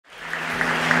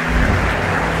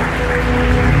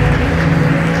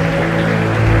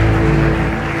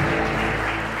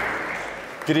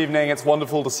Good evening. It's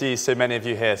wonderful to see so many of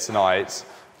you here tonight.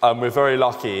 We're very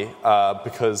lucky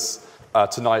because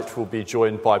tonight we'll be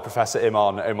joined by Professor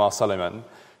Imam Omar Suleiman,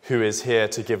 who is here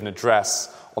to give an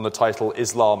address on the title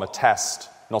Islam, a Test,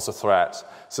 Not a Threat.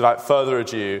 So without further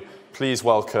ado, please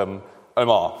welcome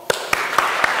Omar.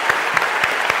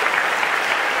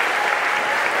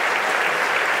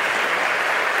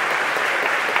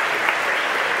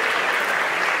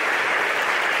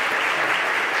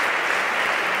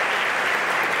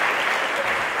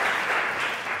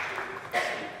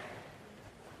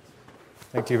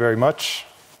 Thank you very much.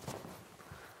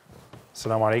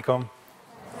 Assalamu alaikum.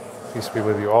 Peace be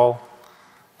with you all.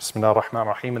 Bismillah ar-Rahman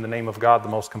ar-Rahim. In the name of God, the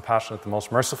most compassionate, the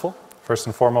most merciful. First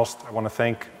and foremost, I want to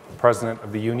thank the President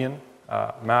of the Union,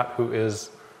 Matt, who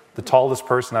is the tallest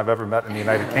person I've ever met in the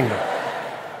United Kingdom.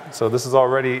 So this is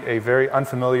already a very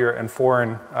unfamiliar and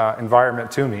foreign environment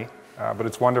to me, but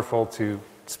it's wonderful to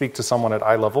speak to someone at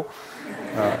eye level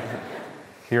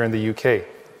here in the UK.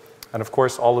 And of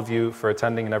course, all of you for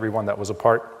attending and everyone that was a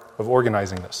part of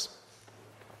organizing this.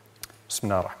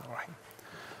 Bismillah ar-Rahman ar-Rahim.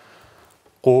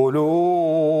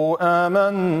 قولوا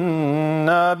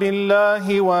آمنا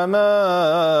بالله وما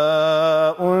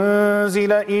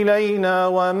أنزل إلينا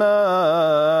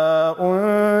وما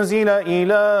أنزل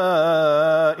إلى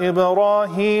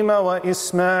إبراهيم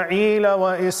وإسماعيل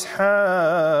وإسحاق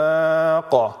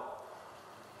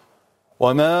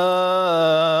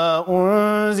وما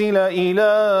أنزل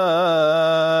إلى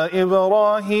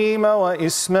إبراهيم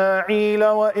وإسماعيل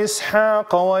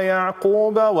وإسحاق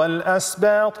ويعقوب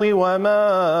والأسباط وما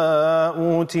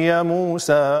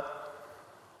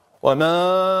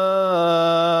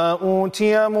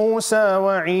أوتي موسى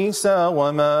وعيسى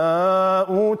وما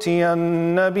أوتي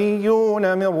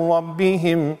النبيون من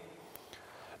ربهم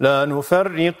لا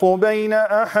نفرق بين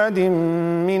أحد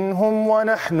منهم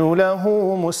ونحن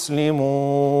له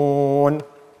مسلمون.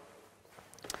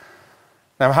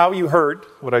 Now, how you heard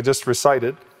what I just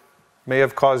recited may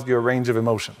have caused you a range of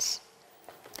emotions.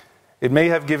 It may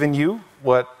have given you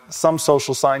what some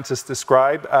social scientists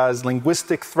describe as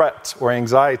linguistic threat or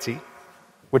anxiety,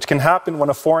 which can happen when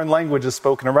a foreign language is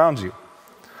spoken around you.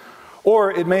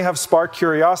 Or it may have sparked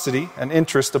curiosity and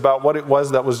interest about what it was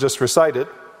that was just recited.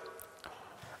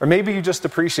 Or maybe you just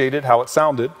appreciated how it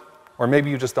sounded, or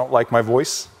maybe you just don't like my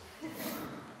voice.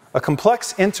 A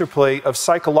complex interplay of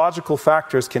psychological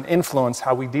factors can influence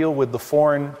how we deal with the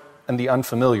foreign and the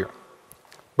unfamiliar.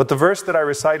 But the verse that I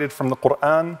recited from the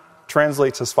Quran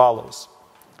translates as follows.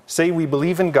 Say we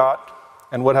believe in God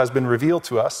and what has been revealed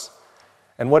to us,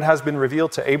 and what has been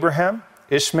revealed to Abraham,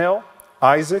 Ishmael,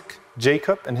 Isaac,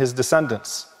 Jacob, and his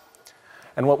descendants,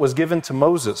 and what was given to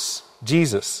Moses,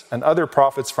 Jesus, and other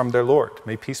prophets from their Lord,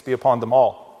 may peace be upon them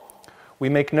all. We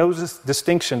make no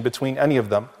distinction between any of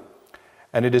them,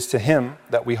 and it is to him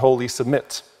that we wholly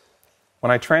submit.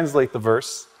 When I translate the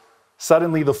verse,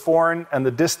 suddenly the foreign and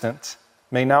the distant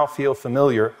may now feel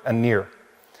familiar and near.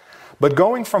 But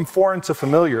going from foreign to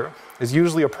familiar is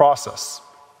usually a process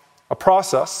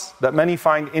that many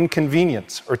find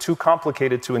inconvenient or too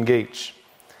complicated to engage.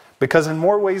 Because in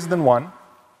more ways than one,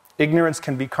 ignorance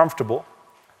can be comfortable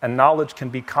and knowledge can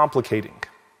be complicating.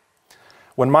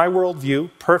 When my worldview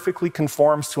perfectly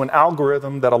conforms to an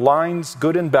algorithm that aligns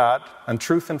good and bad and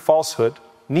truth and falsehood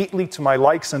neatly to my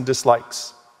likes and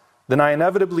dislikes, then I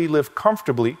inevitably live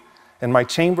comfortably in my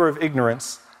chamber of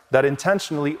ignorance that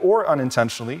intentionally or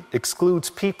unintentionally excludes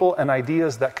people and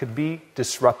ideas that could be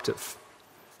disruptive.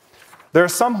 There are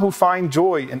some who find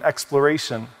joy in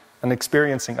exploration and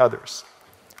experiencing others.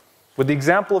 With the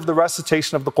example of the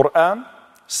recitation of the Quran,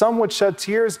 some would shed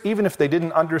tears even if they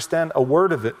didn't understand a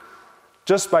word of it,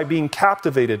 just by being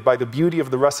captivated by the beauty of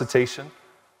the recitation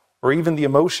or even the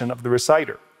emotion of the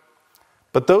reciter.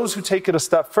 But those who take it a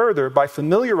step further by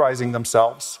familiarizing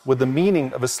themselves with the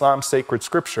meaning of Islam's sacred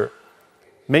scripture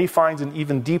may find an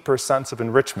even deeper sense of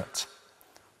enrichment.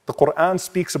 The Quran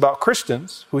speaks about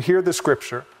Christians who hear the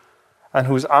scripture and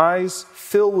whose eyes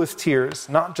fill with tears,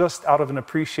 not just out of an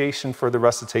appreciation for the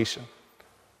recitation,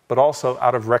 but also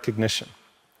out of recognition.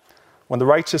 When the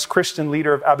righteous Christian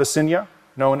leader of Abyssinia,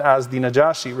 known as the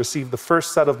Najashi, received the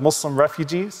first set of Muslim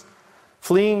refugees,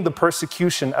 fleeing the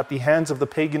persecution at the hands of the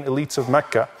pagan elites of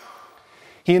Mecca,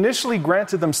 he initially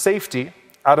granted them safety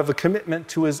out of a commitment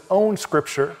to his own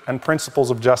scripture and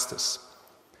principles of justice.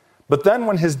 But then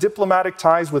when his diplomatic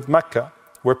ties with Mecca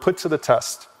were put to the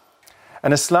test,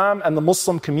 and Islam and the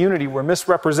Muslim community were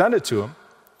misrepresented to him,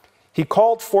 he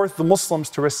called forth the Muslims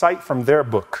to recite from their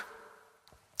book.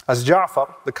 As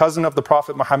Ja'far, the cousin of the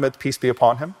Prophet Muhammad, peace be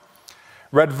upon him,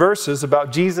 read verses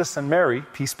about Jesus and Mary,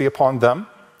 peace be upon them,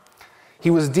 he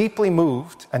was deeply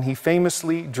moved and he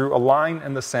famously drew a line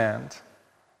in the sand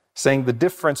saying the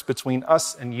difference between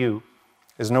us and you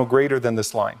is no greater than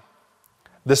this line.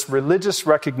 This religious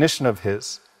recognition of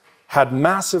his had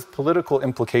massive political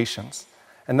implications,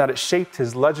 and that it shaped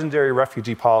his legendary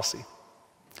refugee policy.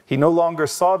 He no longer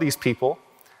saw these people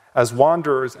as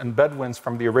wanderers and Bedouins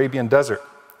from the Arabian desert,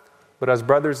 but as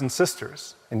brothers and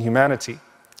sisters in humanity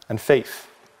and faith.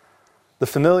 The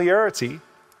familiarity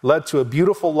led to a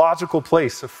beautiful, logical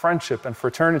place of friendship and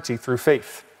fraternity through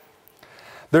faith.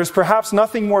 There's perhaps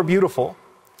nothing more beautiful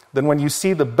than when you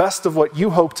see the best of what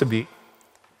you hope to be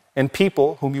in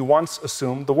people whom you once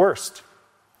assumed the worst.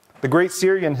 The great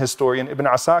Syrian historian Ibn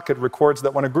Asakir records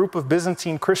that when a group of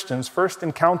Byzantine Christians first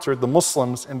encountered the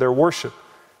Muslims in their worship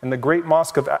in the great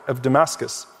mosque of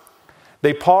Damascus,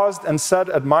 they paused and said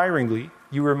admiringly,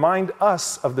 "You remind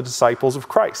us of the disciples of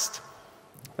Christ."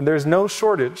 And there's no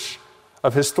shortage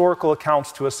of historical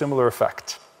accounts to a similar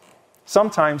effect.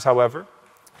 Sometimes, however,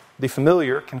 the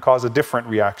familiar can cause a different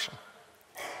reaction.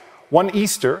 One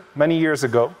Easter, many years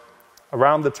ago,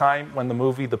 around the time when the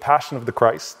movie The Passion of the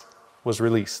Christ was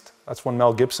released, that's when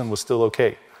Mel Gibson was still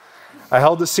okay, I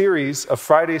held a series of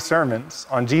Friday sermons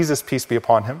on Jesus, peace be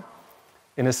upon him,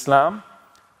 in Islam,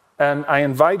 and I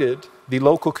invited the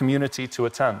local community to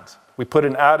attend. We put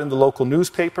an ad in the local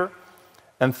newspaper,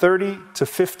 and 30 to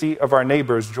 50 of our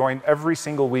neighbors joined every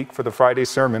single week for the Friday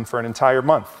sermon for an entire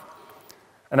month.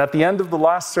 And at the end of the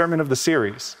last sermon of the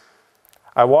series,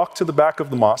 I walked to the back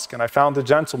of the mosque and I found a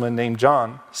gentleman named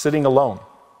John sitting alone.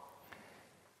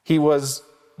 He was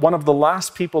one of the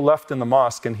last people left in the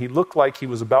mosque, and he looked like he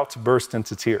was about to burst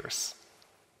into tears.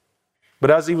 But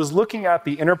as he was looking at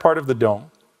the inner part of the dome,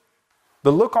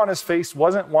 the look on his face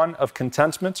wasn't one of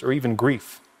contentment or even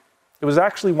grief. It was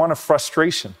actually one of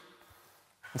frustration.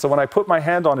 And so when I put my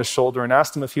hand on his shoulder and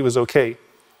asked him if he was okay,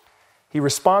 he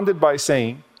responded by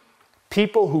saying,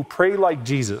 "People who pray like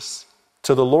Jesus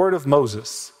to the Lord of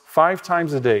Moses 5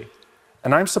 times a day,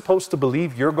 and I'm supposed to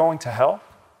believe you're going to hell?"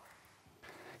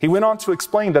 He went on to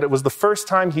explain that it was the first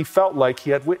time he felt like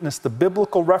he had witnessed the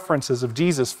biblical references of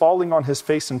Jesus falling on his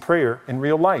face in prayer in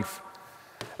real life,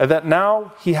 and that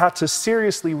now he had to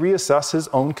seriously reassess his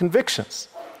own convictions.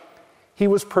 He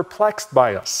was perplexed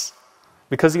by us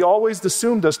because he always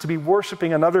assumed us to be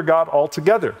worshiping another God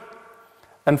altogether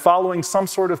and following some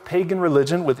sort of pagan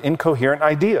religion with incoherent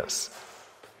ideas.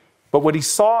 But what he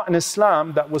saw in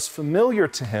Islam that was familiar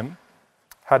to him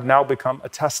had now become a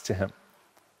test to him.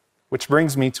 Which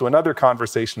brings me to another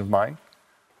conversation of mine,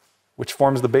 which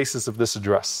forms the basis of this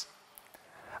address.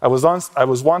 I was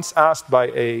once asked by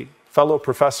a fellow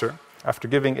professor, after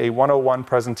giving a 101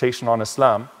 presentation on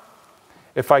Islam,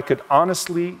 if I could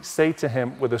honestly say to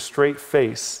him with a straight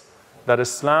face that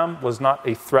Islam was not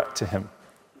a threat to him.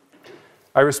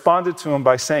 I responded to him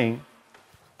by saying,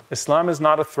 Islam is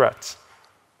not a threat,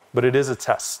 but it is a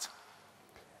test.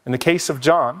 In the case of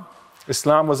John,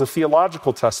 Islam was a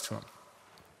theological test to him.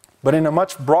 But in a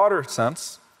much broader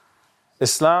sense,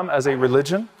 Islam as a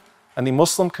religion and the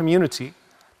Muslim community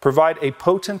provide a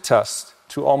potent test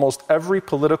to almost every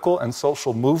political and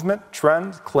social movement,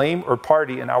 trend, claim, or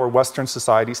party in our Western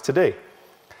societies today.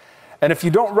 And if you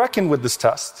don't reckon with this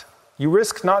test, you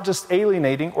risk not just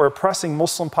alienating or oppressing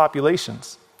Muslim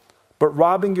populations, but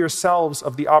robbing yourselves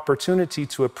of the opportunity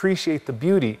to appreciate the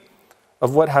beauty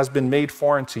of what has been made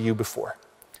foreign to you before,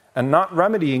 and not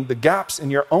remedying the gaps in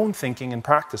your own thinking and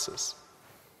practices.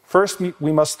 First,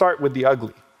 we must start with the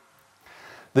ugly.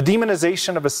 The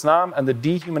demonization of Islam and the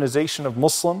dehumanization of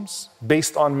Muslims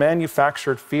based on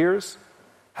manufactured fears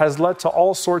has led to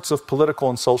all sorts of political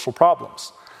and social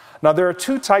problems. Now, there are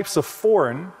 2 types of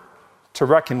foreign to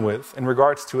reckon with in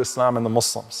regards to Islam and the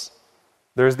Muslims.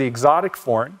 There's the exotic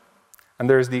foreign, and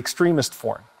there's the extremist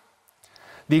foreign.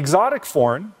 The exotic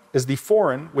foreign is the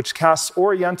foreign which casts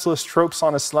Orientalist tropes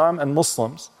on Islam and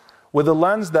Muslims with a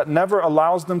lens that never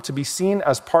allows them to be seen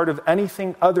as part of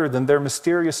anything other than their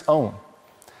mysterious own.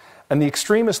 And the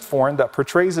extremist foreign that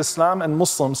portrays Islam and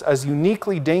Muslims as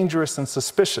uniquely dangerous and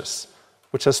suspicious,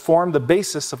 which has formed the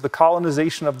basis of the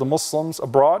colonization of the Muslims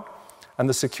abroad and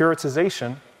the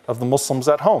securitization of the Muslims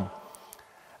at home.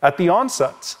 At the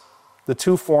onset, the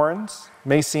 2 foreigns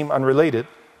may seem unrelated,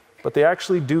 but they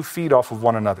actually do feed off of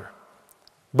one another.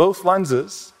 Both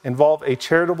lenses involve a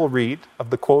charitable read of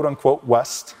the quote-unquote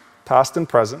West, past and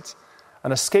present,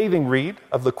 and a scathing read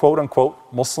of the quote-unquote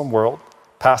Muslim world,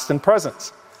 past and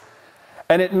present.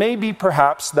 And it may be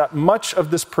perhaps that much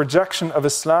of this projection of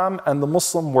Islam and the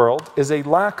Muslim world is a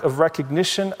lack of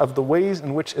recognition of the ways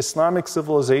in which Islamic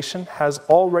civilization has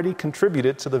already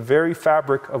contributed to the very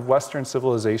fabric of Western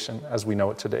civilization as we know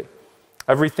it today.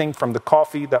 Everything from the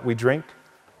coffee that we drink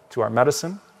to our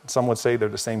medicine, some would say they're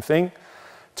the same thing,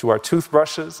 to our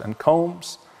toothbrushes and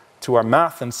combs, to our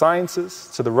math and sciences,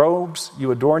 to the robes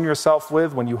you adorn yourself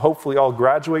with when you hopefully all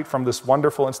graduate from this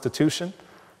wonderful institution,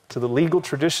 to the legal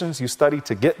traditions you study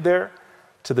to get there,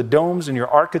 to the domes in your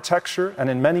architecture, and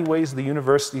in many ways the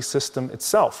university system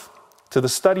itself, to the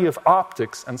study of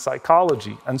optics and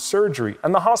psychology and surgery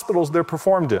and the hospitals they're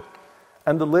performed in.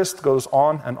 And the list goes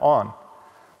on and on.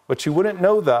 But you wouldn't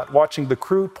know that watching the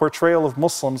crude portrayal of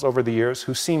Muslims over the years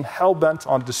who seem hell-bent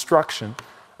on destruction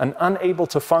and unable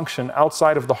to function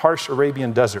outside of the harsh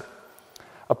Arabian desert,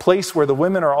 a place where the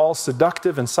women are all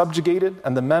seductive and subjugated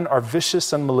and the men are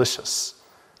vicious and malicious.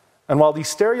 And while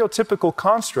these stereotypical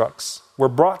constructs were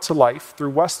brought to life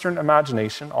through Western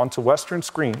imagination onto Western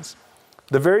screens,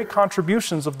 the very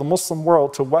contributions of the Muslim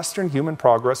world to Western human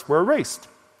progress were erased.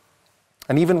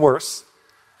 And even worse,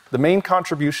 the main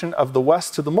contribution of the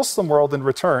West to the Muslim world in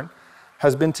return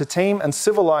has been to tame and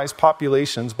civilize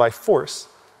populations by force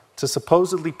to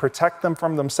supposedly protect them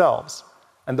from themselves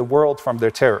and the world from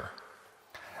their terror.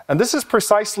 And this is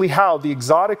precisely how the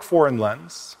exotic foreign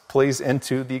lens plays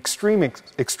into the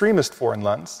extremist foreign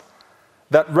lens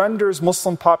that renders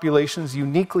Muslim populations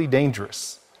uniquely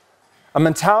dangerous. A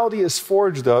mentality is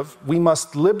forged of, we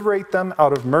must liberate them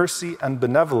out of mercy and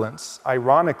benevolence,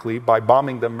 ironically, by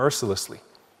bombing them mercilessly.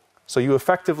 So you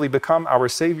effectively become our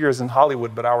saviors in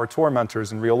Hollywood, but our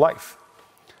tormentors in real life.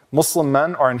 Muslim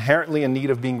men are inherently in need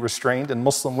of being restrained, and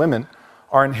Muslim women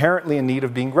are inherently in need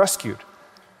of being rescued.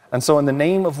 And so in the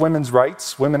name of women's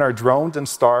rights, women are droned and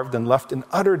starved and left in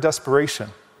utter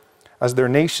desperation as their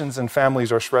nations and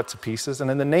families are shred to pieces.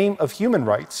 And in the name of human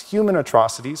rights, human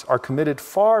atrocities are committed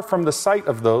far from the sight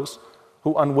of those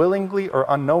who unwillingly or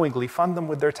unknowingly fund them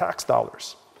with their tax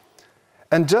dollars.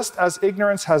 And just as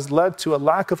ignorance has led to a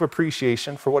lack of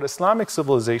appreciation for what Islamic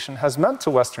civilization has meant to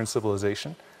Western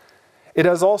civilization, it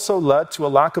has also led to a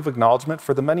lack of acknowledgement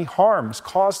for the many harms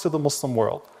caused to the Muslim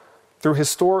world through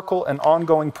historical and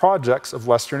ongoing projects of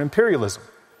Western imperialism.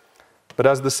 But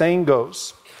as the saying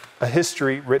goes, a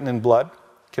history written in blood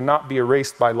cannot be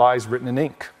erased by lies written in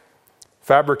ink.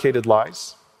 Fabricated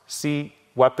lies, see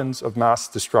weapons of mass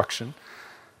destruction,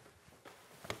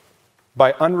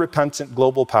 by unrepentant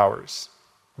global powers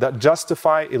that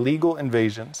justify illegal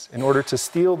invasions in order to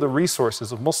steal the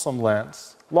resources of Muslim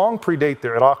lands long predate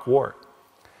the Iraq War.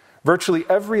 Virtually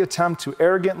every attempt to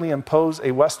arrogantly impose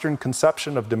a Western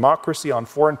conception of democracy on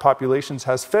foreign populations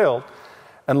has failed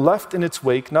and left in its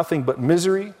wake nothing but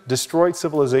misery, destroyed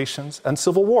civilizations, and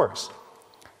civil wars.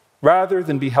 Rather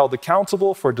than be held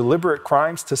accountable for deliberate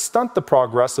crimes to stunt the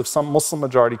progress of some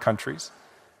Muslim-majority countries,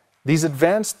 these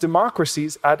advanced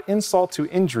democracies add insult to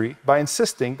injury by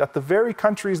insisting that the very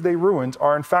countries they ruined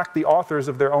are in fact the authors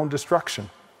of their own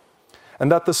destruction,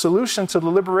 and that the solution to the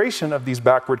liberation of these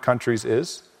backward countries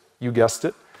is, you guessed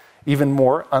it, even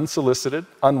more unsolicited,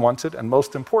 unwanted, and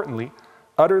most importantly,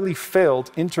 utterly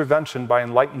failed intervention by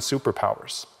enlightened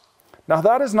superpowers. Now,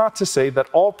 that is not to say that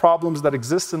all problems that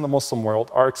exist in the Muslim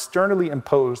world are externally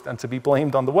imposed and to be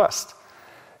blamed on the West.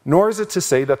 Nor is it to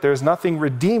say that there is nothing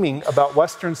redeeming about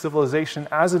Western civilization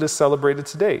as it is celebrated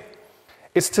today.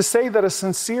 It's to say that a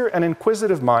sincere and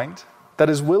inquisitive mind that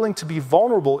is willing to be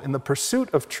vulnerable in the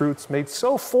pursuit of truths made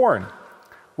so foreign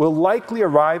will likely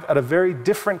arrive at a very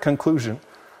different conclusion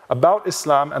about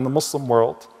Islam and the Muslim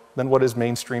world than what is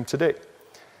mainstream today.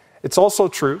 It's also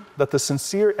true that the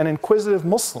sincere and inquisitive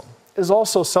Muslim is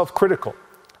also self-critical,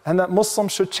 and that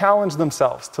Muslims should challenge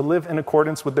themselves to live in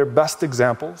accordance with their best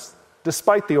examples,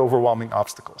 despite the overwhelming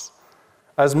obstacles.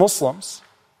 As Muslims,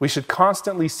 we should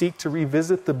constantly seek to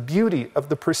revisit the beauty of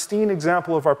the pristine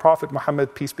example of our Prophet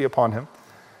Muhammad, peace be upon him,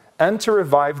 and to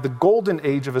revive the golden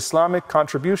age of Islamic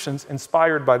contributions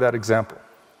inspired by that example.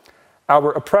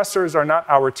 Our oppressors are not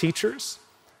our teachers,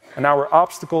 and our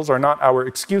obstacles are not our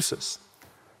excuses.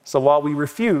 So while we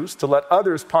refuse to let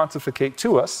others pontificate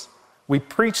to us, we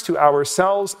preach to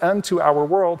ourselves and to our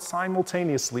world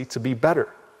simultaneously to be better.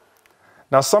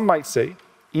 Now, some might say,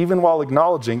 even while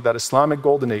acknowledging that Islamic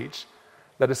golden age,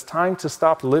 that it's time to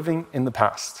stop living in the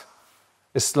past.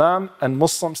 Islam and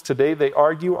Muslims today, they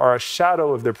argue, are a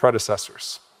shadow of their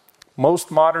predecessors.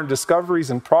 Most modern discoveries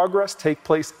and progress take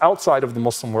place outside of the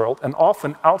Muslim world and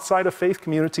often outside of faith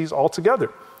communities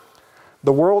altogether.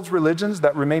 The world's religions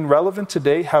that remain relevant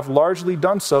today have largely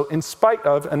done so in spite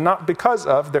of and not because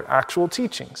of their actual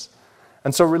teachings.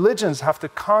 And so religions have to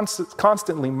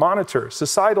constantly monitor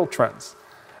societal trends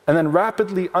and then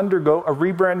rapidly undergo a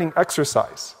rebranding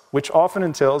exercise, which often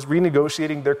entails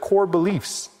renegotiating their core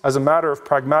beliefs as a matter of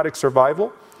pragmatic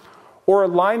survival or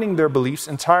aligning their beliefs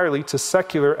entirely to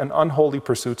secular and unholy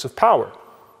pursuits of power.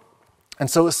 And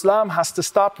so Islam has to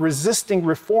stop resisting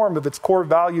reform of its core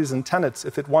values and tenets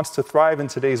if it wants to thrive in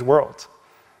today's world.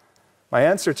 My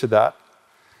answer to that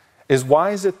is,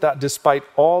 why is it that despite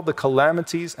all the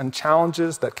calamities and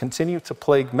challenges that continue to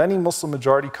plague many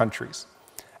Muslim-majority countries,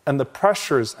 and the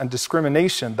pressures and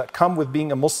discrimination that come with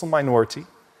being a Muslim minority,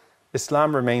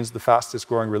 Islam remains the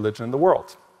fastest-growing religion in the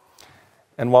world?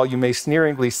 And while you may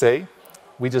sneeringly say,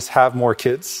 we just have more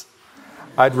kids,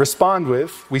 I'd respond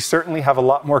with, we certainly have a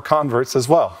lot more converts as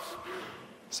well.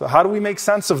 So how do we make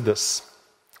sense of this?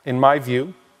 In my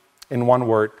view, in one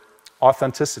word,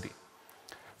 authenticity.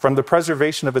 From the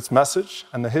preservation of its message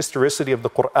and the historicity of the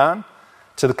Quran,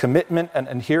 to the commitment and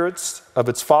adherence of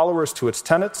its followers to its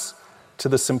tenets, to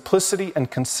the simplicity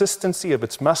and consistency of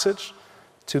its message,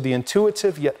 to the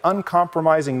intuitive yet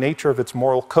uncompromising nature of its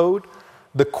moral code,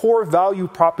 the core value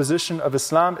proposition of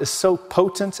Islam is so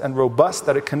potent and robust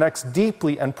that it connects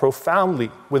deeply and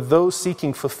profoundly with those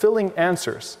seeking fulfilling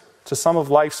answers to some of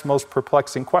life's most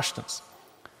perplexing questions.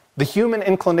 The human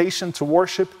inclination to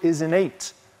worship is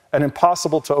innate and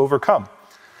impossible to overcome.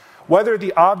 Whether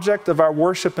the object of our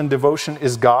worship and devotion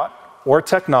is God, or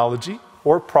technology,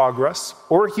 or progress,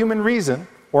 or human reason,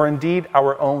 or indeed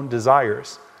our own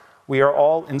desires, we are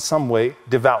all in some way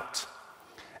devout.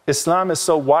 Islam is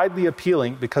so widely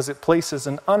appealing because it places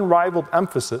an unrivaled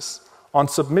emphasis on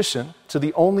submission to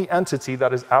the only entity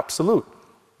that is absolute,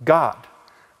 God,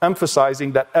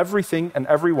 emphasizing that everything and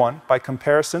everyone, by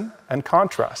comparison and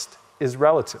contrast, is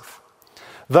relative.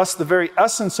 Thus, the very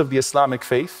essence of the Islamic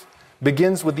faith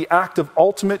begins with the act of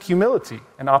ultimate humility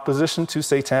in opposition to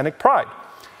satanic pride,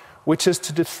 which is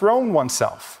to dethrone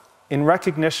oneself in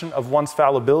recognition of one's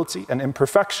fallibility and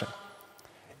imperfection.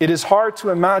 It is hard to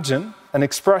imagine an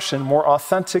expression more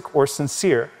authentic or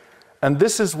sincere, and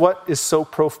this is what is so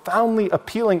profoundly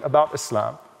appealing about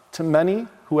Islam to many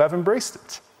who have embraced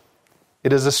it.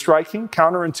 It is a striking,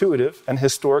 counterintuitive, and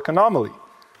historic anomaly.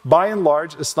 By and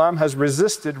large, Islam has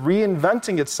resisted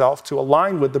reinventing itself to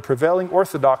align with the prevailing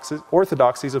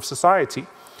orthodoxies of society,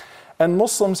 and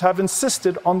Muslims have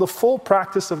insisted on the full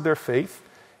practice of their faith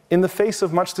in the face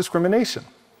of much discrimination.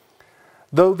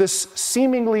 Though this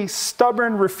seemingly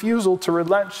stubborn refusal to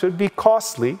relent should be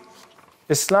costly,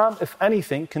 Islam, if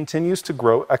anything, continues to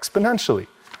grow exponentially.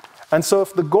 And so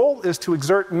if the goal is to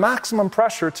exert maximum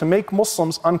pressure to make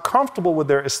Muslims uncomfortable with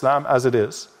their Islam as it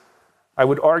is, I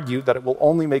would argue that it will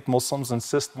only make Muslims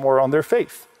insist more on their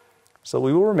faith. So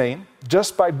we will remain,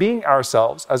 just by being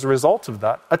ourselves as a result of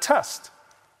that, a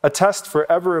test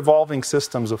for ever-evolving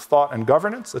systems of thought and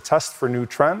governance, a test for new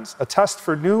trends, a test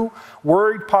for new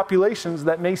worried populations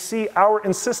that may see our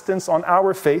insistence on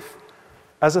our faith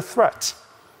as a threat.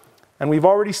 And we've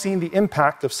already seen the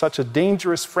impact of such a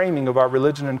dangerous framing of our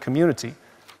religion and community,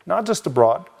 not just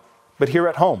abroad, but here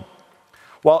at home.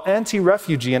 While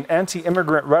anti-refugee and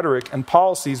anti-immigrant rhetoric and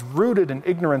policies rooted in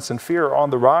ignorance and fear are on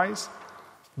the rise,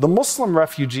 the Muslim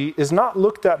refugee is not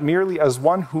looked at merely as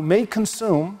one who may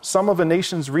consume some of a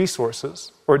nation's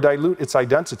resources or dilute its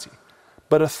identity,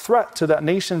 but a threat to that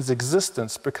nation's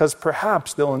existence because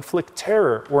perhaps they'll inflict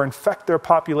terror or infect their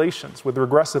populations with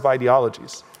regressive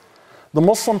ideologies. The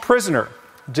Muslim prisoner,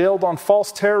 jailed on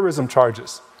false terrorism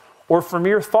charges or for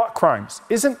mere thought crimes,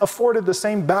 isn't afforded the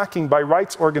same backing by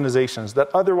rights organizations that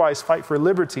otherwise fight for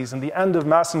liberties and the end of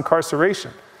mass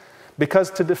incarceration.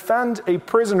 Because to defend a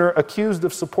prisoner accused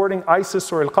of supporting ISIS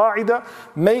or Al-Qaeda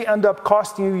may end up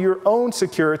costing you your own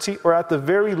security, or at the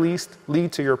very least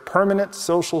lead to your permanent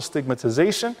social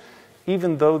stigmatization,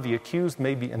 even though the accused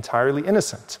may be entirely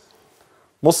innocent.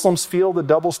 Muslims feel the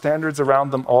double standards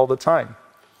around them all the time.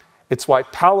 It's why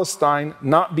Palestine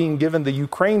not being given the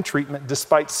Ukraine treatment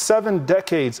despite 7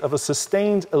 decades of a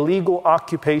sustained illegal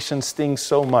occupation stings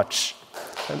so much.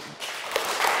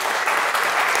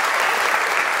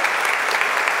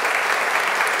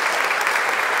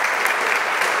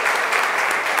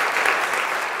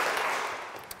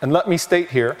 And let me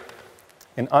state here,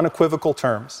 in unequivocal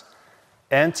terms,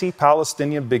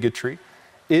 anti-Palestinian bigotry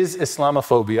is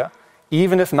Islamophobia,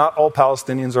 even if not all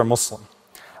Palestinians are Muslim.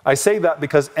 I say that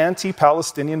because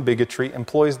anti-Palestinian bigotry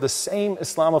employs the same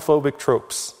Islamophobic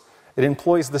tropes. It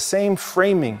employs the same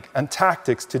framing and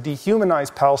tactics to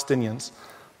dehumanize Palestinians,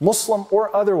 Muslim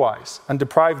or otherwise, and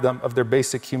deprive them of their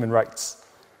basic human rights.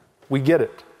 We get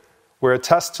it. We're a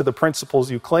test to the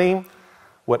principles you claim,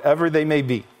 whatever they may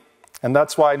be. And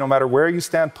that's why no matter where you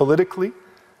stand politically,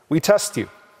 we test you.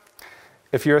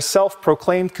 If you're a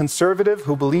self-proclaimed conservative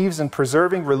who believes in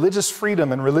preserving religious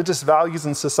freedom and religious values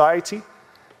in society,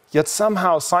 yet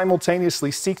somehow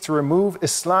simultaneously seek to remove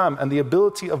Islam and the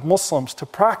ability of Muslims to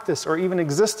practice or even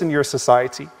exist in your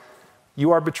society,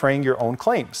 you are betraying your own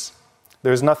claims.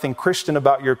 There's nothing Christian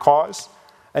about your cause,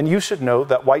 and you should know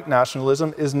that white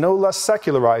nationalism is no less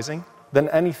secularizing than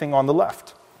anything on the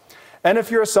left. And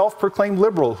if you're a self-proclaimed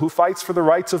liberal who fights for the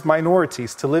rights of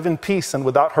minorities to live in peace and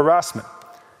without harassment,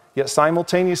 yet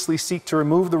simultaneously seek to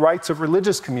remove the rights of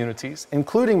religious communities,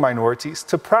 including minorities,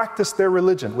 to practice their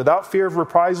religion without fear of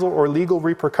reprisal or legal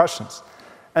repercussions,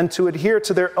 and to adhere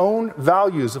to their own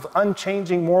values of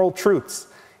unchanging moral truths,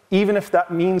 even if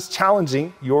that means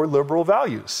challenging your liberal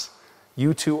values,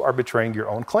 you too are betraying your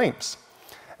own claims.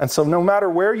 And so no matter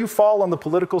where you fall on the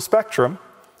political spectrum,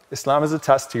 Islam is a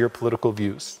test to your political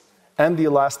views and the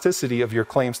elasticity of your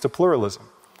claims to pluralism.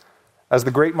 As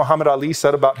the great Muhammad Ali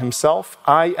said about himself,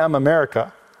 I am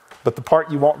America, but the part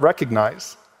you won't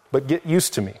recognize, but get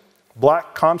used to me.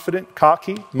 Black, confident,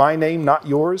 cocky, my name, not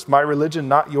yours, my religion,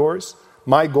 not yours,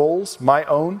 my goals, my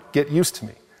own, get used to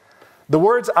me. The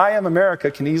words I am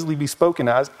America can easily be spoken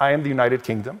as I am the United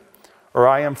Kingdom, or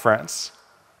I am France,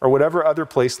 or whatever other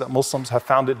place that Muslims have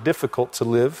found it difficult to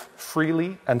live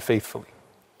freely and faithfully.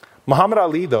 Muhammad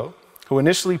Ali, though, who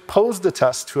initially posed the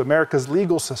test to America's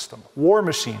legal system, war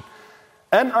machine,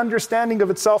 and understanding of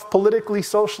itself politically,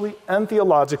 socially, and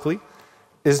theologically,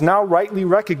 is now rightly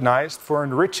recognized for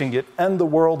enriching it and the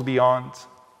world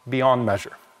beyond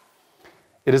measure.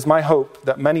 It is my hope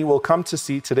that many will come to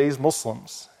see today's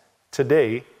Muslims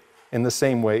today in the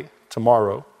same way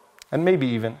tomorrow, and maybe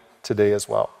even today as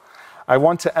well. I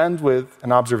want to end with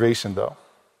an observation, though,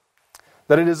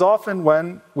 that it is often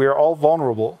when we are all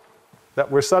vulnerable that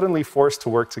we're suddenly forced to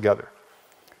work together.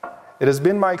 It has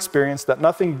been my experience that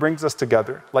nothing brings us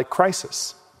together like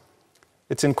crisis.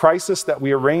 It's in crisis that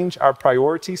we arrange our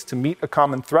priorities to meet a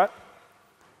common threat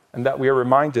and that we are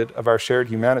reminded of our shared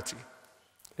humanity.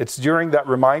 It's during that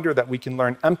reminder that we can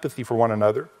learn empathy for one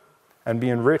another and be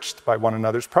enriched by one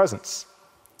another's presence.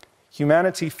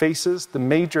 Humanity faces the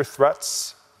major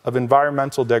threats of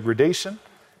environmental degradation,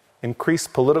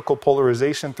 increased political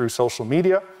polarization through social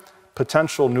media,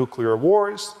 potential nuclear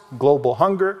wars, global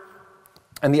hunger,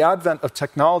 and the advent of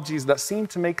technologies that seem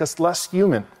to make us less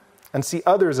human and see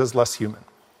others as less human.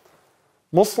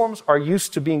 Muslims are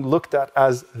used to being looked at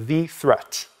as the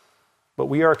threat, but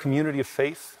we are a community of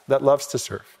faith that loves to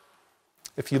serve.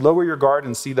 If you lower your guard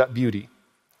and see that beauty,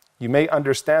 you may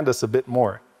understand us a bit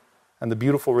more and the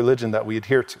beautiful religion that we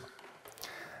adhere to.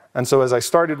 And so as I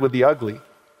started with the ugly,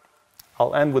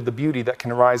 I'll end with the beauty that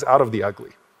can arise out of the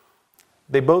ugly.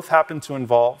 They both happen to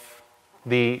involve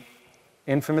the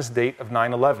infamous date of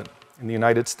 9/11 in the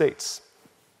United States.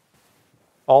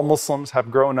 All Muslims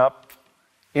have grown up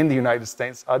in the United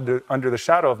States under the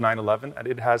shadow of 9/11, and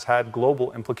it has had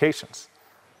global implications.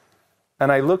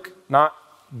 And I look not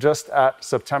just at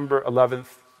September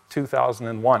 11th,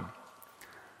 2001.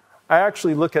 I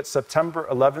actually look at September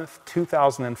 11th,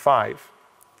 2005,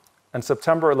 and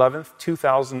September 11th,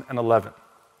 2011.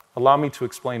 Allow me to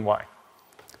explain why.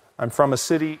 I'm from a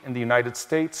city in the United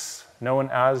States known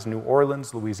as New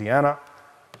Orleans, Louisiana,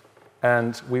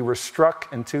 and we were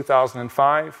struck in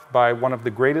 2005 by one of the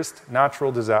greatest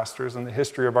natural disasters in the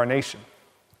history of our nation.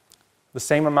 The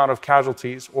same amount of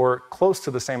casualties, or close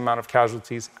to the same amount of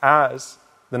casualties as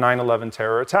the 9/11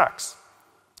 terror attacks,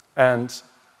 and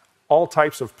all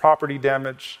types of property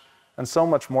damage, and so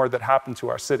much more that happened to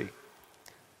our city.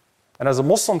 And as a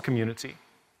Muslim community,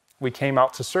 we came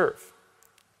out to serve.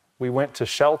 We went to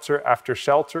shelter after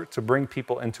shelter to bring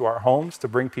people into our homes, to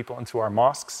bring people into our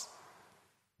mosques.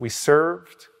 We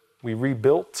served, we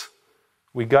rebuilt,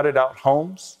 we gutted out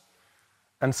homes,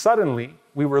 and suddenly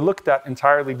we were looked at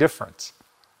entirely different.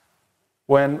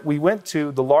 When we went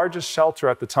to the largest shelter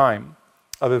at the time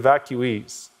of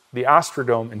evacuees, the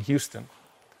Astrodome in Houston,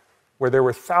 where there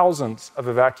were thousands of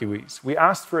evacuees, we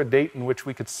asked for a date in which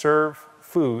we could serve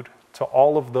food to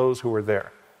all of those who were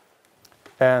there.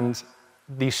 And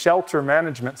the shelter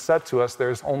management said to us,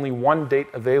 there's only one date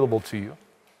available to you,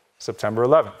 September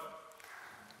 11th.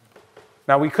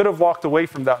 Now, we could have walked away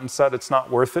from that and said it's not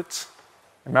worth it.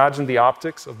 Imagine the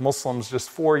optics of Muslims just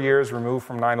 4 years removed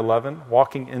from 9/11,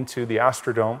 walking into the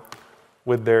Astrodome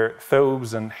with their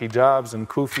thobes and hijabs and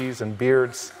kufis and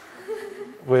beards,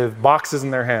 with boxes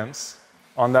in their hands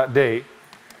on that day,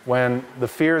 when the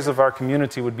fears of our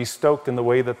community would be stoked in the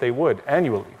way that they would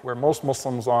annually, where most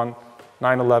Muslims on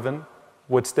 9/11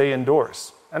 would stay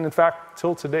indoors, and in fact,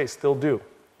 till today, still do.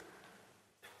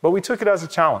 But we took it as a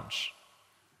challenge.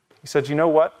 We said, you know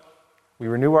what? We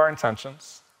renew our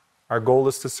intentions. Our goal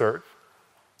is to serve.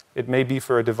 It may be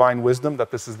for a divine wisdom that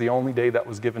this is the only day that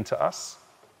was given to us,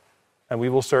 and we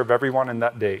will serve everyone in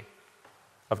that day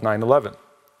of 9/11.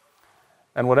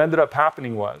 And what ended up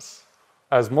happening was,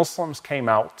 as Muslims came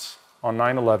out on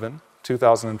 9/11,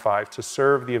 2005, to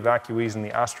serve the evacuees in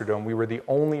the Astrodome, we were the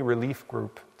only relief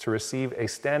group to receive a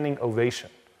standing ovation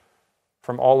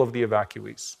from all of the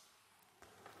evacuees.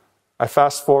 I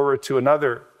fast forward to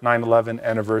another 9/11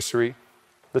 anniversary,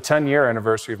 the 10-year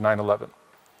anniversary of 9/11,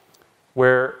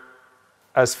 where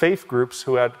as faith groups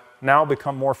who had now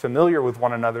become more familiar with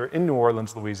one another in New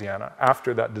Orleans, Louisiana,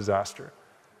 after that disaster,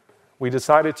 we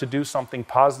decided to do something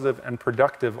positive and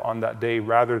productive on that day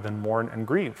rather than mourn and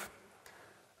grieve.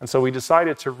 And so we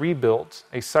decided to rebuild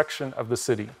a section of the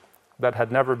city that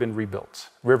had never been rebuilt,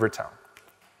 Rivertown,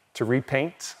 to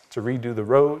repaint, to redo the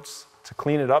roads, to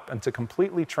clean it up, and to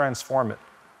completely transform it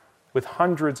with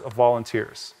hundreds of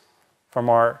volunteers from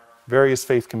our various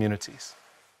faith communities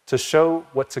to show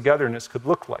what togetherness could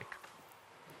look like.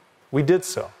 We did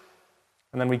so.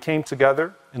 And then we came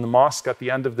together in the mosque at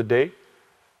the end of the day,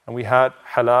 and we had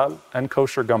halal and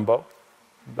kosher gumbo.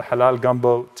 The halal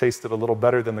gumbo tasted a little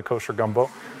better than the kosher gumbo.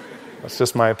 That's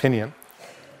just my opinion.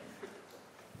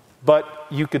 But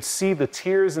you could see the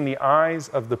tears in the eyes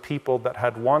of the people that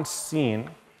had once seen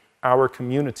our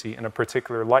community in a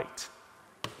particular light.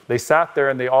 They sat there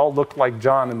and they all looked like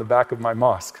John in the back of my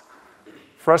mosque.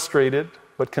 Frustrated,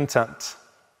 but content.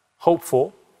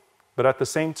 Hopeful, but at the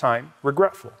same time,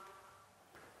 regretful.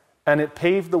 And it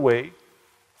paved the way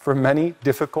for many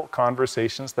difficult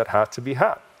conversations that had to be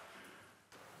had.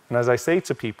 And as I say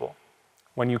to people,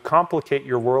 when you complicate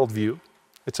your worldview,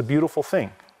 it's a beautiful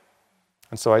thing.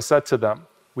 And so I said to them,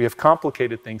 we have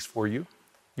complicated things for you.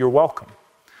 You're welcome.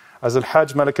 As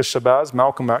Al-Hajj Malik al-Shabazz,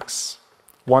 Malcolm X,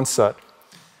 once said,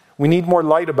 we need more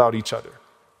light about each other.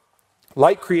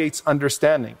 Light creates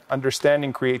understanding.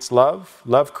 Understanding creates love.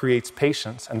 Love creates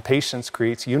patience. And patience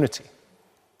creates unity.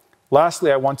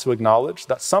 Lastly, I want to acknowledge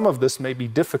that some of this may be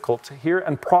difficult to hear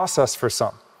and process for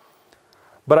some.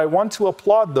 But I want to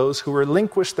applaud those who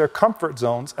relinquish their comfort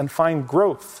zones and find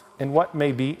growth in what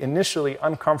may be initially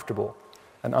uncomfortable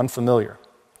and unfamiliar.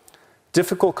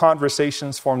 Difficult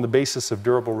conversations form the basis of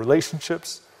durable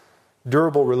relationships.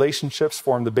 Durable relationships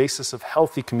form the basis of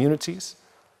healthy communities.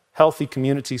 Healthy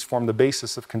communities form the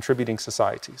basis of contributing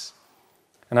societies.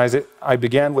 And as I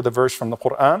began with a verse from the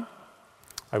Quran,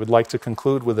 I would like to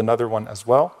conclude with another one as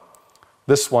well.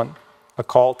 This one, a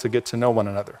call to get to know one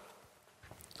another.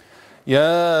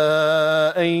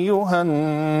 يا أيها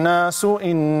الناس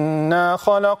إنا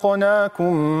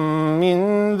خلقناكم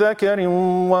من ذكر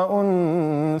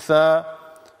وأنثى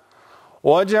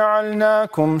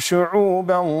وجعلناكم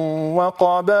شعوبا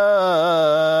وقبائل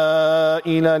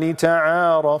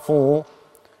لتعارفوا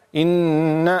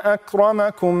إن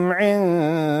أكرمكم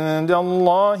عند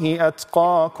الله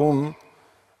أتقاكم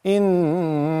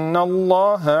إن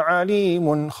الله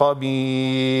عليم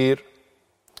خبير.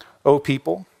 O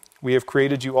people, we have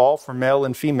created you all for male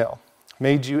and female,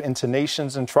 made you into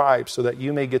nations and tribes so that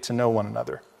you may get to know one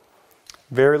another.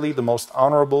 Verily, the most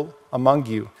honorable among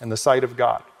you in the sight of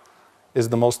God is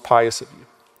the most pious of you.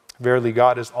 Verily,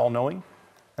 God is all-knowing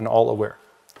and all-aware.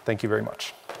 Thank you very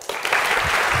much.